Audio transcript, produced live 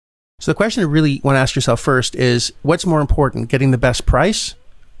So the question you really want to ask yourself first is, what's more important, getting the best price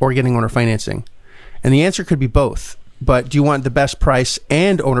or getting owner financing? And the answer could be both. But do you want the best price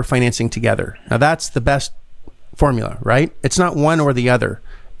and owner financing together? Now that's the best formula, right? It's not one or the other.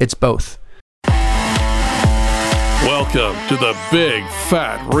 It's both. Welcome to the Big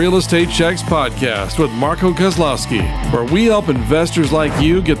Fat Real Estate Checks podcast with Marco Kozlowski, where we help investors like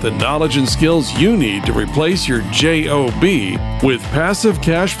you get the knowledge and skills you need to replace your JOB with passive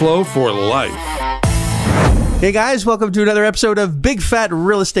cash flow for life. Hey guys, welcome to another episode of Big Fat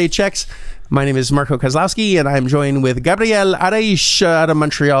Real Estate Checks. My name is Marco Kozlowski, and I'm joined with Gabriel Araiz out of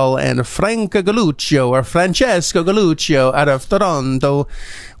Montreal and Francesco Galluccio out of Toronto,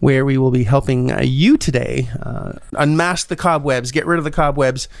 where we will be helping you today unmask the cobwebs, get rid of the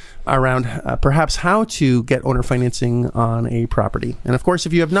cobwebs around perhaps how to get owner financing on a property. And of course,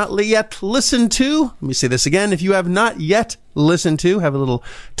 if you have not yet listened to, let me say this again, if you have not yet listened to, have a little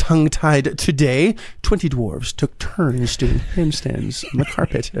tongue-tied today, 20 dwarves took turns doing handstands on the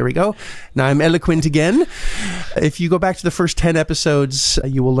carpet. There we go. Now I'm eloquent again. If you go back to the first 10 episodes,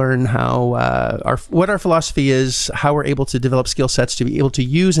 you will learn how what our philosophy is, how we're able to develop skill sets to be able to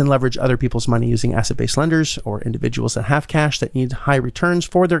use and leverage other people's money using asset-based lenders or individuals that have cash that need high returns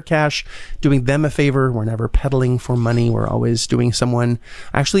for their cash, doing them a favor. We're never peddling for money. We're always doing someone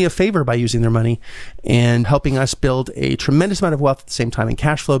actually a favor by using their money and helping us build a tremendous amount of wealth at the same time and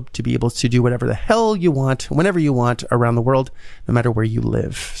cash flow to be able to do whatever the hell you want, whenever you want around the world, no matter where you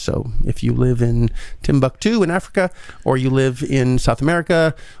live. So if you live in Timbuktu in Africa, or you live in South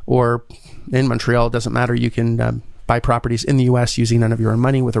America or in Montreal, it doesn't matter. You can buy properties in the U.S. using none of your own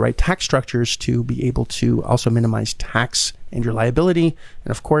money with the right tax structures to be able to also minimize tax and your liability.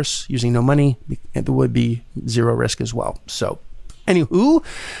 And of course, using no money, it would be zero risk as well. So anywho,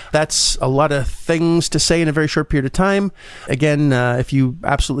 that's a lot of things to say in a very short period of time. Again, if you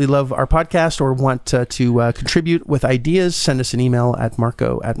absolutely love our podcast or want to contribute with ideas, send us an email at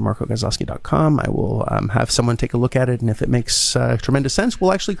marco@marcokozlowski.com. I will have someone take a look at it, and if it makes tremendous sense,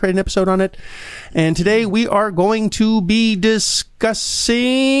 we'll actually create an episode on it. And today we are going to be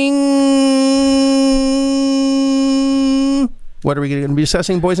discussing... What are we going to be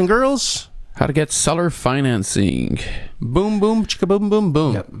discussing, boys and girls? How to get seller financing. Boom, boom, chicka, boom, boom,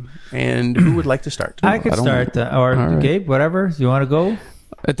 boom. Yep. And who would like to start? I could start, or right. Gabe, whatever. You want to go?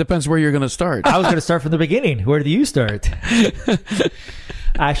 It depends where you're going to start. I was going to start from the beginning. Where do you start?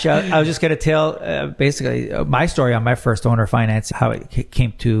 Actually, I was just going to tell basically my story on my first owner finance, how it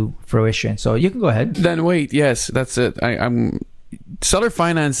came to fruition. So you can go ahead. Then wait. Yes, that's it. Seller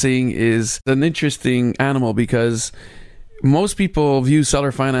financing is an interesting animal because most people view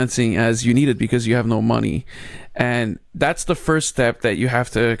seller financing as you need it because you have no money. And that's the first step that you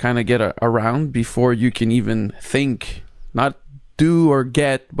have to kind of get around before you can even think, not do or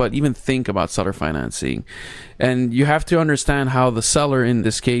get, but even think about seller financing. And you have to understand how the seller, in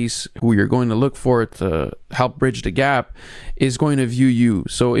this case, who you're going to look for to help bridge the gap, is going to view you.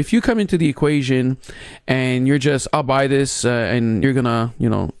 So if you come into the equation and you're just, I'll buy this and you're going to,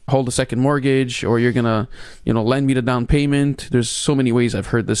 hold a second mortgage, or you're going to, lend me the down payment. There's so many ways I've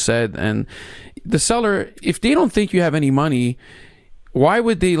heard this said. And the seller, if they don't think you have any money, why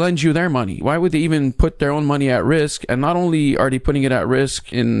would they lend you their money? Why would they even put their own money at risk? And not only are they putting it at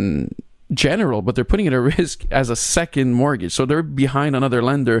risk in general, but they're putting it at risk as a second mortgage. So they're behind another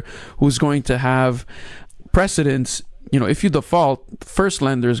lender who's going to have precedence. If you default, the first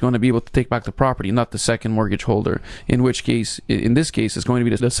lender is going to be able to take back the property, not the second mortgage holder, in which case, in this case, it's going to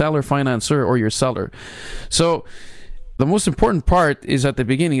be the seller financer or your seller. So the most important part is at the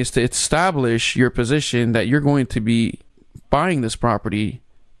beginning is to establish your position that you're going to be buying this property,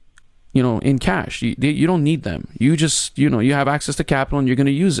 in cash. You don't need them. You just, you have access to capital and you're going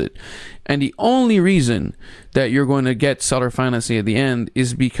to use it. And the only reason that you're going to get seller financing at the end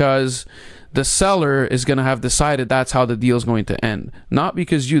is because the seller is going to have decided that's how the deal is going to end. Not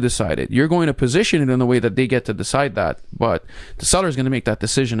because you decided. You're going to position it in a way that they get to decide that, but the seller is going to make that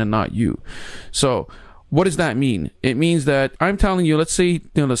decision and not you. So what does that mean? It means that I'm telling you, let's say,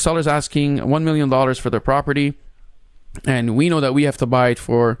 the seller's asking $1 million for their property. And we know that we have to buy it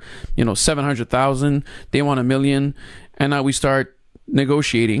for, $700,000. They want $1 million. And now we start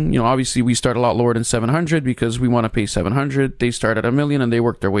negotiating. Obviously we start a lot lower than 700 because we want to pay 700. They start at $1 million and they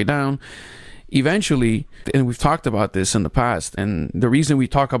work their way down. Eventually, and we've talked about this in the past, and the reason we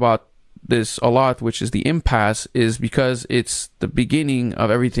talk about this a lot, which is the impasse, is because it's the beginning of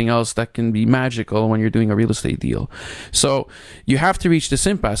everything else that can be magical when you're doing a real estate deal. So you have to reach this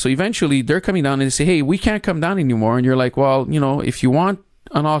impasse. So eventually they're coming down and they say, hey, we can't come down anymore. And you're like, well, if you want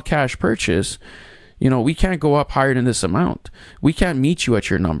an all cash purchase, we can't go up higher than this amount. We can't meet you at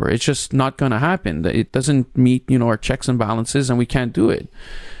your number. It's just not going to happen. It doesn't meet, our checks and balances, and we can't do it.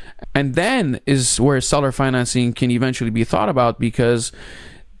 And then is where seller financing can eventually be thought about, because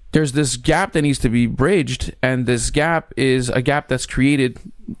there's this gap that needs to be bridged, and this gap is a gap that's created,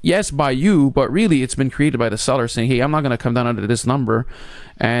 yes, by you, but really it's been created by the seller saying, hey, I'm not going to come down under this number.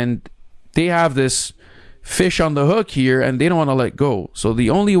 And they have this fish on the hook here, and they don't want to let go. So the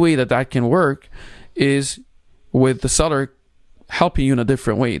only way that can work is with the seller helping you in a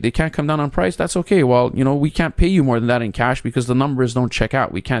different way. They can't come down on price. That's okay. Well, we can't pay you more than that in cash because the numbers don't check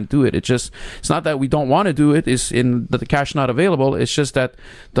out. We can't do it. It's not that we don't want to do it. It's in the cash not available. It's just that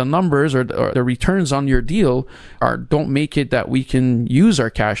the numbers or the returns on your deal don't make it that we can use our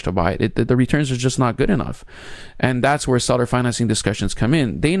cash to buy it. The returns are just not good enough. And that's where seller financing discussions come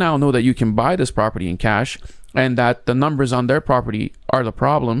in. They now know that you can buy this property in cash and that the numbers on their property are the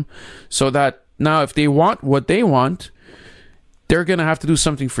problem. So that now if they want what they want, they're going to have to do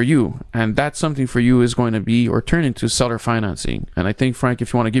something for you. And that something for you is going to be or turn into seller financing. And I think, Frank,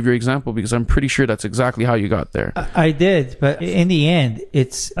 if you want to give your example, because I'm pretty sure that's exactly how you got there. I did. But in the end,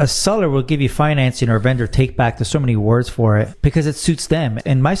 it's a seller will give you financing or vendor take back. There's so many words for it because it suits them.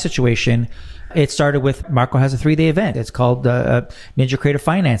 In my situation, it started with Marco has a 3-day event. It's called Ninja Creative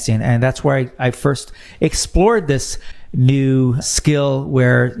Financing. And that's where I first explored this new skill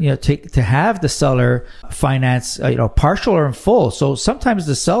where, to have the seller finance, partial or in full. So sometimes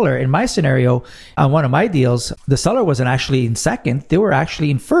the seller, in my scenario, on one of my deals, the seller wasn't actually in second. They were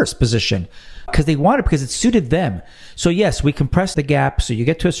actually in first position because it suited them. So yes, we compress the gap. So you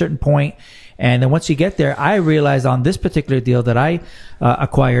get to a certain point, and then once you get there, I realized on this particular deal that I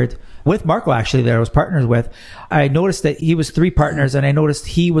acquired with Marco, actually, that I was partners with, I noticed that he was 3 partners, and I noticed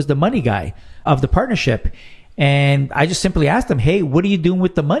he was the money guy of the partnership. And I just simply asked him, hey, what are you doing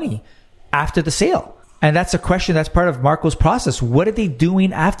with the money after the sale? And that's a question that's part of Marco's process. What are they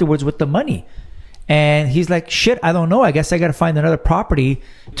doing afterwards with the money? And he's like, shit, I don't know. I guess I got to find another property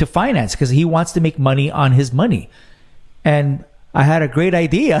to finance because he wants to make money on his money. And I had a great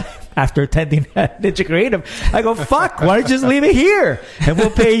idea after attending Ninja Creative. I go, fuck, why don't you just leave it here and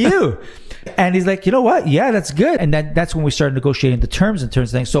we'll pay you? And he's like, you know what? Yeah, that's good. And that's when we started negotiating the terms and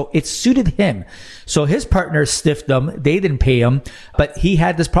things. So it suited him. So his partner stiffed him. They didn't pay him, but he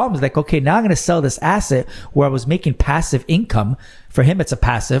had this problem. He's like, okay, now I'm going to sell this asset where I was making passive income. For him, it's a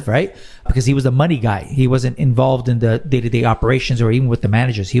passive, right? Because he was the money guy. He wasn't involved in the day-to-day operations or even with the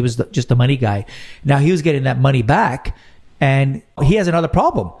managers. He was just the money guy. Now he was getting that money back, and he has another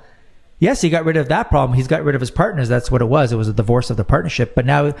problem. Yes, he got rid of that problem. He's got rid of his partners. That's what it was. It was a divorce of the partnership. But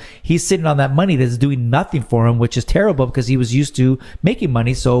now he's sitting on that money that's doing nothing for him, which is terrible because he was used to making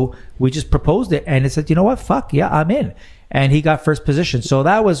money. So we just proposed it, and it said, you know what? Fuck, yeah, I'm in. And he got first position. So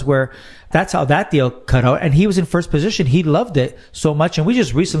that's how that deal cut out. And he was in first position. He loved it so much. And we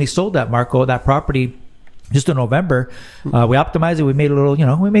just recently sold that, Marco, that property just in November. We optimized it. We made a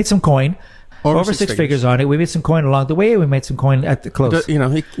little, we made some coin. Over six figures on it. We made some coin along the way. We made some coin at the close.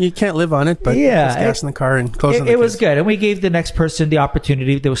 You can't live on it, but yeah, gas in the car and close on the It was good. And we gave the next person the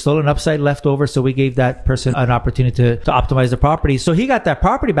opportunity. There was still an upside left over, so we gave that person an opportunity to optimize the property. So he got that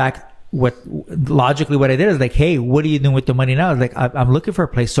property back. Logically what I did is like, hey, what are you doing with the money now? I was like, I'm looking for a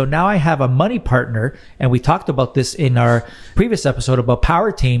place. So now I have a money partner, and we talked about this in our previous episode about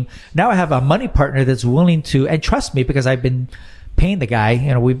Power Team. Now I have a money partner that's willing to, and trust me, because I've been paying the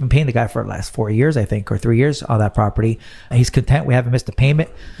guy. We've been paying the guy for the last 4 years, I think, or 3 years on that property. He's content. We haven't missed a payment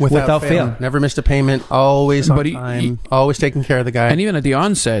without fail. Never missed a payment. Always on time. Always taking care of the guy. And even at the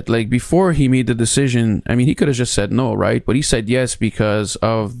onset, like before he made the decision, I mean, he could have just said no, right? But he said yes because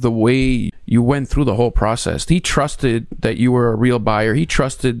of the way you went through the whole process. He trusted that you were a real buyer. He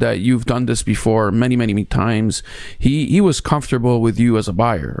trusted that you've done this before many, many, many times. He was comfortable with you as a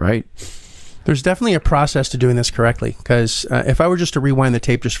buyer, right? There's definitely a process to doing this correctly, because if I were just to rewind the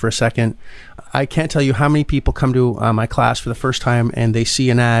tape just for a second, I can't tell you how many people come to my class for the first time and they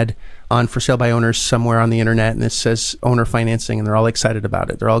see an ad on For Sale by Owners somewhere on the internet, and it says owner financing, and they're all excited about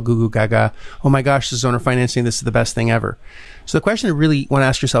it. They're all goo goo gaga. Oh my gosh, this is owner financing. This is the best thing ever. So the question you really want to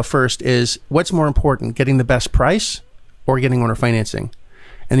ask yourself first is, what's more important, getting the best price or getting owner financing?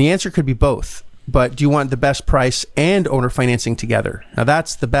 And the answer could be both. But do you want the best price and owner financing together? Now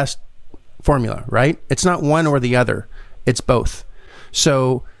that's the best formula, right? It's not one or the other. It's both.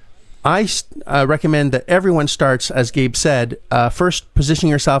 So I recommend that everyone starts, as Gabe said, first positioning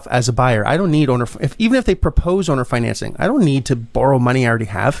yourself as a buyer. I don't need even if they propose owner financing, I don't need to borrow money I already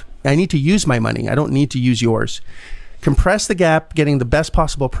have. I need to use my money. I don't need to use yours. Compress the gap, getting the best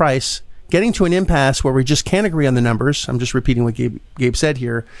possible price, getting to an impasse where we just can't agree on the numbers. I'm just repeating what Gabe said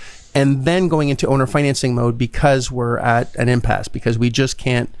here. And then going into owner financing mode because we're at an impasse, because we just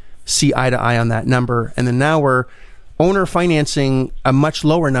can't see eye to eye on that number. And then now we're owner financing a much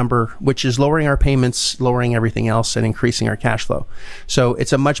lower number, which is lowering our payments, lowering everything else, and increasing our cash flow. So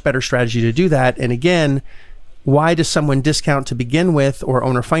it's a much better strategy to do that. And again, why does someone discount to begin with or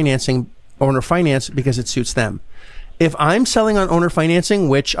owner finance? Because it suits them. If I'm selling on owner financing,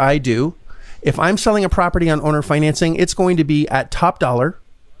 which I do, if I'm selling a property on owner financing, it's going to be at top dollar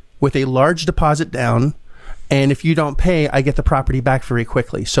with a large deposit down. And if you don't pay, I get the property back very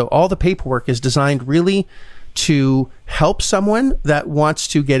quickly. So all the paperwork is designed really to help someone that wants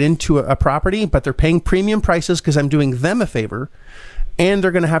to get into a property, but they're paying premium prices because I'm doing them a favor. And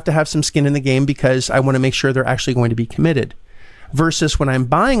they're going to have some skin in the game because I want to make sure they're actually going to be committed. Versus when I'm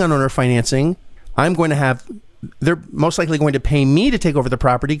buying on owner financing, they're most likely going to pay me to take over the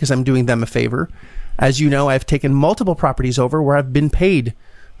property because I'm doing them a favor. As you know, I've taken multiple properties over where I've been paid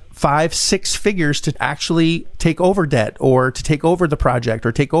 5-6 figures to actually take over debt or to take over the project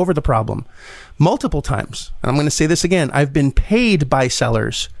or take over the problem multiple times. And I'm going to say this again. I've been paid by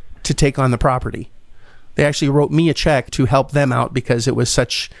sellers to take on the property. They actually wrote me a check to help them out because it was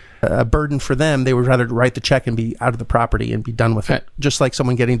such a burden for them. They would rather write the check and be out of the property and be done with it. Just like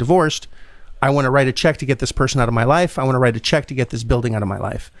someone getting divorced. I want to write a check to get this person out of my life. I want to write a check to get this building out of my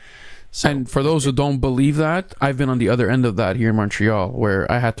life. So, and for those who don't believe that, I've been on the other end of that here in Montreal, where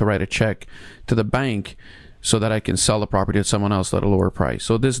I had to write a check to the bank so that I can sell the property to someone else at a lower price.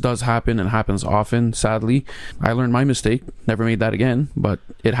 So this does happen and happens often, sadly. I learned my mistake. Never made that again, but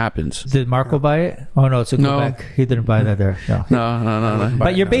it happens. Did Marco buy it? Oh, no, it's a Quebec. He didn't buy that there. No.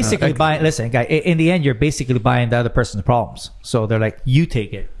 But you're basically buying, listen, guy, in the end, you're basically buying the other person's problems. So they're like, you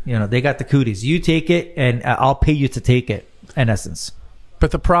take it. They got the cooties. You take it, and I'll pay you to take it, in essence. But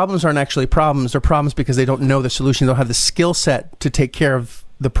the problems aren't actually problems. They're problems because they don't know the solution. They don't have the skill set to take care of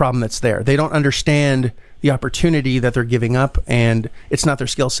the problem that's there. They don't understand the opportunity that they're giving up, and it's not their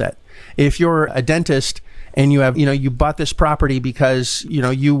skill set. If you're a dentist and you bought this property because,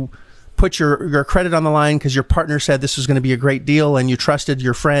 you put your credit on the line because your partner said this was going to be a great deal and you trusted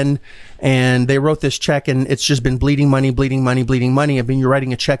your friend and they wrote this check and it's just been bleeding money. I mean, you're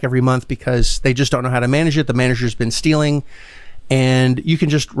writing a check every month because they just don't know how to manage it. The manager's been stealing. And you can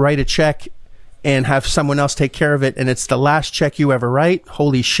just write a check and have someone else take care of it. And it's the last check you ever write.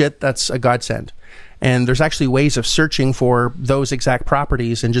 Holy shit, that's a godsend. And there's actually ways of searching for those exact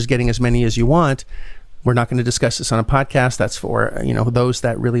properties and just getting as many as you want. We're not going to discuss this on a podcast. That's for, those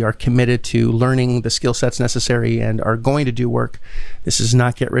that really are committed to learning the skill sets necessary and are going to do work. This is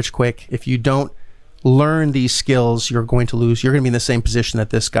not get rich quick. If you don't learn these skills, you're going to lose. You're going to be in the same position that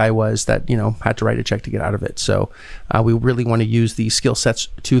this guy was that, had to write a check to get out of it. So we really want to use these skill sets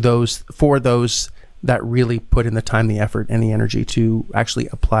for those that really put in the time, the effort, and the energy to actually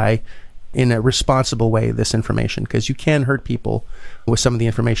apply in a responsible way this information, because you can hurt people with some of the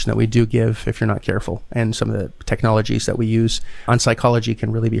information that we do give if you're not careful. And some of the technologies that we use on psychology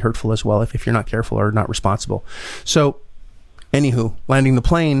can really be hurtful as well if you're not careful or not responsible. So anywho, landing the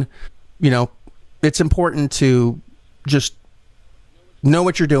plane, it's important to just know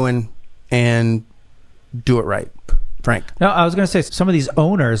what you're doing and do it right. Frank. No, I was going to say some of these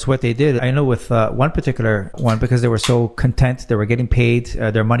owners, what they did, I know with one particular one, because they were so content, they were getting paid,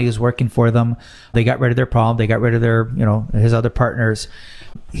 their money was working for them. They got rid of their problem. They got rid of their, his other partners.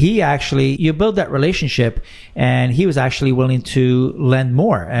 You build that relationship, and he was actually willing to lend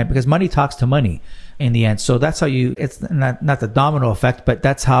more, because money talks to money in the end. So that's how it's not the domino effect, but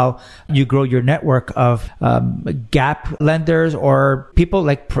that's how you grow your network of gap lenders or people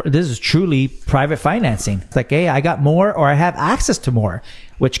this is truly private financing. It's like, hey, I got more, or I have access to more,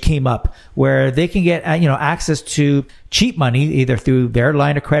 which came up where they can get, access to cheap money, either through their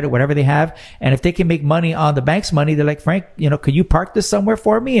line of credit, whatever they have. And if they can make money on the bank's money, they're like, Frank, could you park this somewhere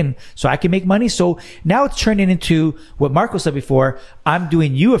for me? And so I can make money. So now it's turning into what Marco said before. I'm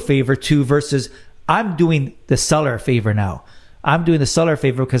doing you a favor too, versus I'm doing the seller a favor now. I'm doing the seller a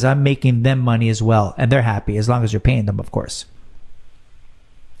favor because I'm making them money as well. And they're happy as long as you're paying them, of course.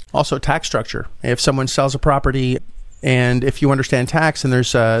 Also, tax structure. If someone sells a property and if you understand tax and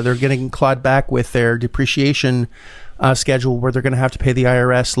they're getting clawed back with their depreciation schedule where they're going to have to pay the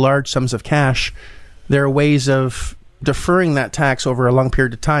IRS large sums of cash, there are ways of deferring that tax over a long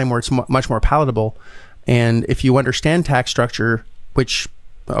period of time where it's much more palatable. And if you understand tax structure, which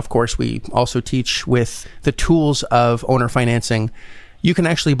of course we also teach with the tools of owner financing, you can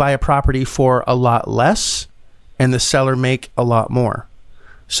actually buy a property for a lot less and the seller make a lot more.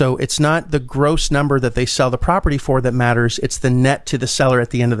 So it's not the gross number that they sell the property for that matters. It's the net to the seller at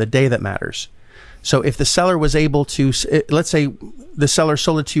the end of the day that matters. So if the seller was able to, let's say the seller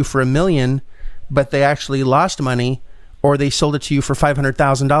sold it to you for $1 million, but they actually lost money, or they sold it to you for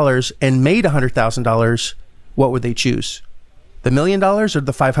 $500,000 and made $100,000, what would they choose? The $1 million or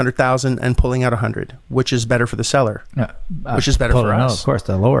the $500,000 and pulling out $100? Which is better for the seller? Which is better for us? Of course,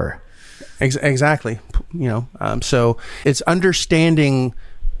 the lower. Exactly. So it's understanding,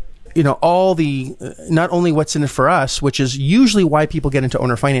 all the, not only what's in it for us, which is usually why people get into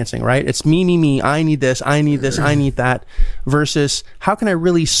owner financing, right? It's me. I need this, I need that, versus how can I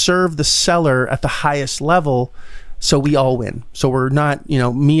really serve the seller at the highest level so we all win? So we're not,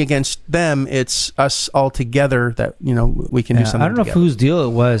 me against them. It's us all together that, we can do something I don't know together. whose deal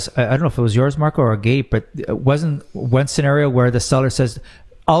it was. I don't know if it was yours, Marco, or Gabe, but it wasn't one scenario where the seller says,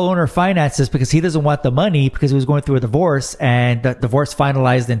 I'll owner finance this because he doesn't want the money because he was going through a divorce and the divorce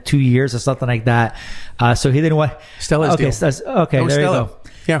finalized in 2 years or something like that. So he didn't want Stella's deal. Okay, there Stella. you go.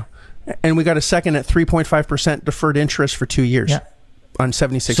 Yeah. And we got a second at 3.5% deferred interest for 2 years. Yeah. On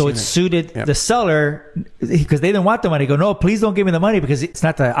 76 So units. it suited the seller because they didn't want the money. Go, no, please don't give me the money because it's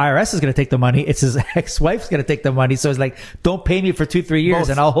not the IRS is going to take the money. It's his ex-wife's going to take the money. So it's like, don't pay me for 2-3 years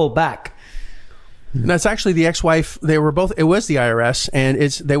and I'll hold back. That's actually the ex-wife. They were both, it was the IRS, and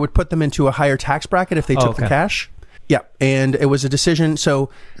they would put them into a higher tax bracket if they took the cash. Yeah. And it was a decision. So,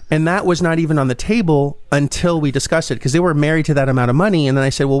 and that was not even on the table until we discussed it because they were married to that amount of money. And then I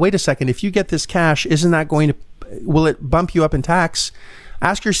said, well, wait a second. If you get this cash, isn't that will it bump you up in tax?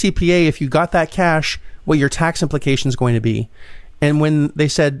 Ask your CPA if you got that cash, what your tax implication is going to be. And when they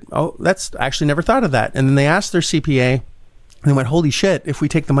said, oh, that's actually never thought of that. And then they asked their CPA and they went, holy shit, if we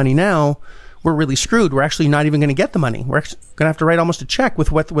take the money now, we're really screwed. We're actually not even going to get the money. We're going to have to write almost a check with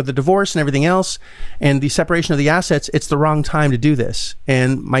the divorce and everything else and the separation of the assets. It's the wrong time to do this.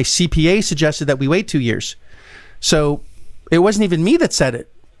 And my CPA suggested that we wait 2 years. So it wasn't even me that said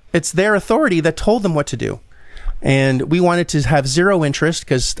it. It's their authority that told them what to do. And we wanted to have zero interest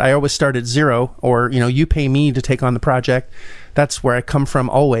because I always start at zero, or, you pay me to take on the project. That's where I come from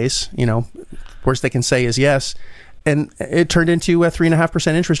always. Worst they can say is yes. And it turned into a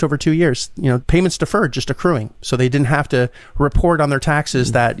 3.5% interest over 2 years. Payments deferred, just accruing, so they didn't have to report on their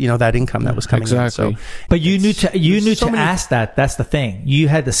taxes that that income that was coming in. So, but you knew to ask that. That's the thing. You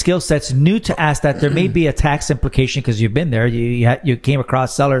had the skill sets, knew to ask that. There may be a tax implication because you've been there. You came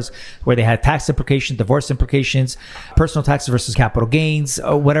across sellers where they had tax implications, divorce implications, personal taxes versus capital gains,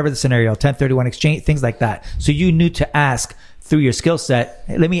 whatever the scenario, 1031 exchange, things like that. So you knew to ask through your skill set.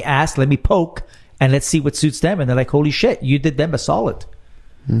 Hey, let me ask. Let me poke. And let's see what suits them. And they're like, holy shit, you did them a solid.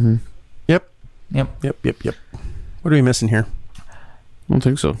 Mm-hmm. Yep. What are we missing here? I don't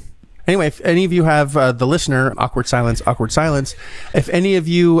think so. Anyway, if any of you have the listener, awkward silence. If any of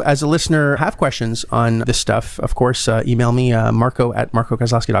you as a listener have questions on this stuff, of course, email me,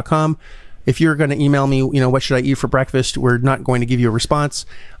 marco@marcokozlowski.com. If you're going to email me, what should I eat for breakfast? We're not going to give you a response.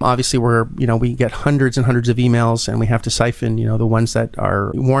 Obviously, we get hundreds and hundreds of emails, and we have to siphon, the ones that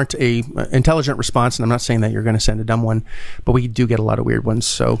warrant a intelligent response. And I'm not saying that you're going to send a dumb one, but we do get a lot of weird ones.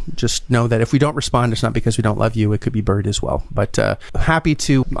 So just know that if we don't respond, it's not because we don't love you. It could be buried as well. But happy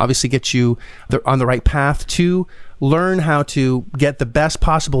to obviously get you on the right path to learn how to get the best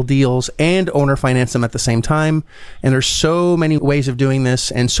possible deals and owner finance them at the same time. And there's so many ways of doing this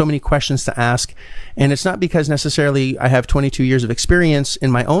and so many questions to ask. And it's not because necessarily I have 22 years of experience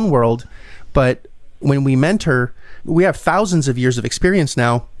in my own world, but when we mentor, we have thousands of years of experience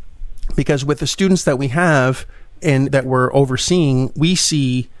now, because with the students that we have and that we're overseeing, we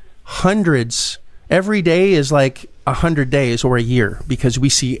see hundreds. Every day is like 100 days or a year, because we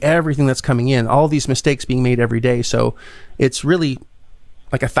see everything that's coming in, all these mistakes being made every day. So it's really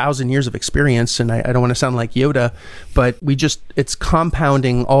like 1,000 years of experience. And I don't want to sound like Yoda, but it's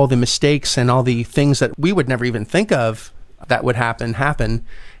compounding all the mistakes and all the things that we would never even think of that would happen.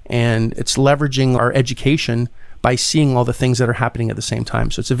 And it's leveraging our education by seeing all the things that are happening at the same time.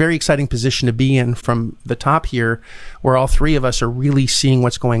 So it's a very exciting position to be in from the top here, where all three of us are really seeing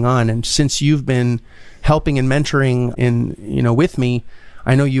what's going on. And since you've been helping and mentoring with me,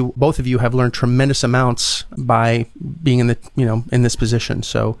 I know both of you have learned tremendous amounts by being in this position.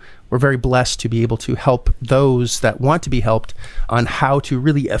 So we're very blessed to be able to help those that want to be helped on how to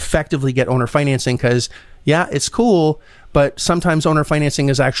really effectively get owner financing. Because it's cool, but sometimes owner financing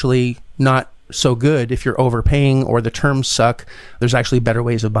is actually not so good. If you're overpaying or the terms suck, there's actually better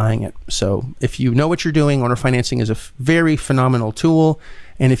ways of buying it. So if you know what you're doing, owner financing is a very phenomenal tool.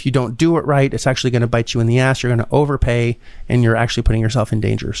 And if you don't do it right, it's actually going to bite you in the ass. You're going to overpay and you're actually putting yourself in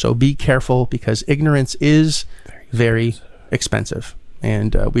danger. So be careful, because ignorance is very expensive.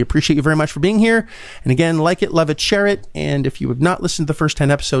 And we appreciate you very much for being here. And again, like it, love it, share it. And if you have not listened to the first 10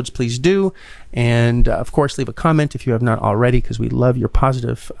 episodes, please do. And of course, leave a comment if you have not already, because we love your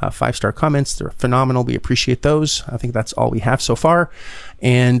positive 5-star comments. They're phenomenal. We appreciate those. I think that's all we have so far.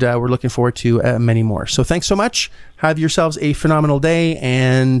 And we're looking forward to many more. So thanks so much. Have yourselves a phenomenal day,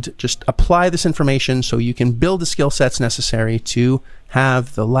 and just apply this information so you can build the skill sets necessary to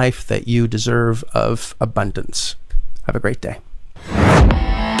have the life that you deserve of abundance. Have a great day.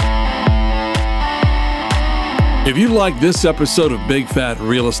 If you like this episode of Big Fat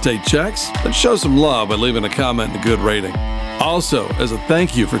Real Estate Checks, then show some love by leaving a comment and a good rating. Also, as a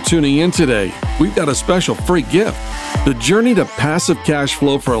thank you for tuning in today, we've got a special free gift. The journey to passive cash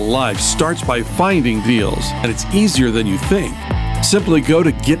flow for life starts by finding deals, and it's easier than you think. Simply go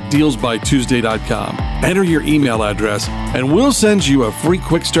to getdealsbytuesday.com, enter your email address, and we'll send you a free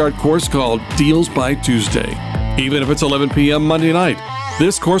quick start course called Deals by Tuesday. Even if it's 11 p.m. Monday night,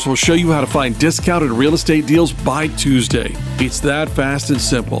 this course will show you how to find discounted real estate deals by Tuesday. It's that fast and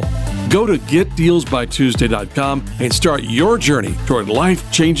simple. Go to getdealsbytuesday.com and start your journey toward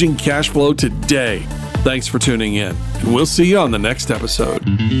life-changing cash flow today. Thanks for tuning in, and we'll see you on the next episode.